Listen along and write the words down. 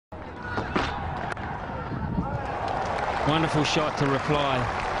Wonderful shot to reply.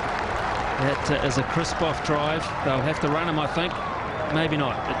 That is a crisp off drive. They'll have to run him, I think. Maybe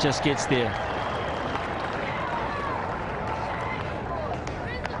not. It just gets there.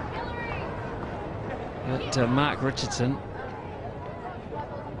 But Mark Richardson,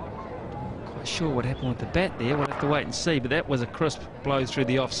 not quite sure what happened with the bat there. We'll have to wait and see. But that was a crisp blow through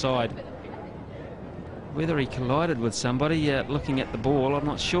the offside. Whether he collided with somebody looking at the ball, I'm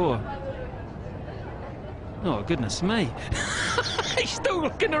not sure. Oh, goodness me. He's still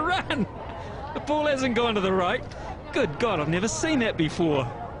looking to run. The ball hasn't gone to the right. Good God, I've never seen that before.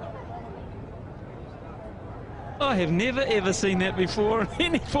 I have never, ever seen that before in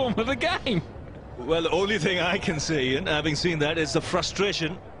any form of a game. Well, the only thing I can say, Ian, having seen that, is the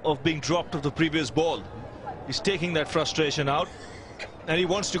frustration of being dropped of the previous ball. He's taking that frustration out, and he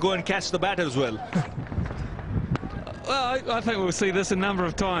wants to go and catch the bat as well. Well, I think we'll see this a number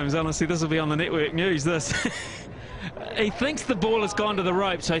of times. Honestly, this will be on the network news, this. He thinks the ball has gone to the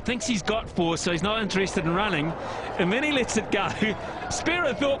rope, so he thinks he's got force, so he's not interested in running, and then he lets it go. Spare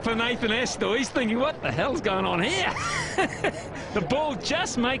a thought for Nathan Astor. He's thinking, what the hell's going on here? The ball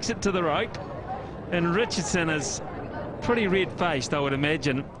just makes it to the rope, and Richardson is pretty red-faced, I would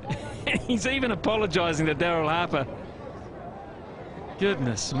imagine. He's even apologising to Daryl Harper.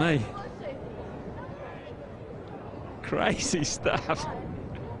 Goodness me. Crazy stuff.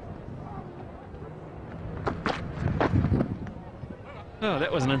 Oh,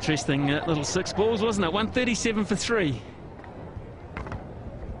 that was an interesting little six balls, wasn't it? 137 for 3.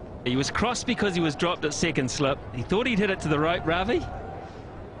 He was crossed because he was dropped at second slip. He thought he'd hit it to the rope, Ravi.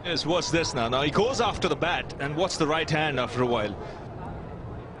 Yes, what's this now? Now he goes after the bat, and what's the right hand after a while?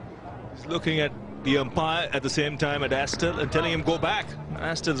 He's looking at the umpire at the same time at Astle and telling him go back.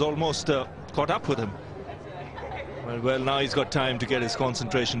 Astle's almost caught up with him. Well, now he's got time to get his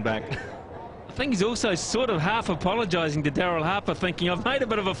concentration back. I think he's also sort of half apologising to Daryl Harper, thinking, I've made a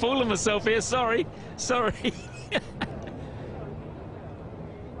bit of a fool of myself here, sorry.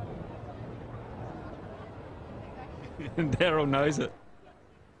 And Daryl knows it.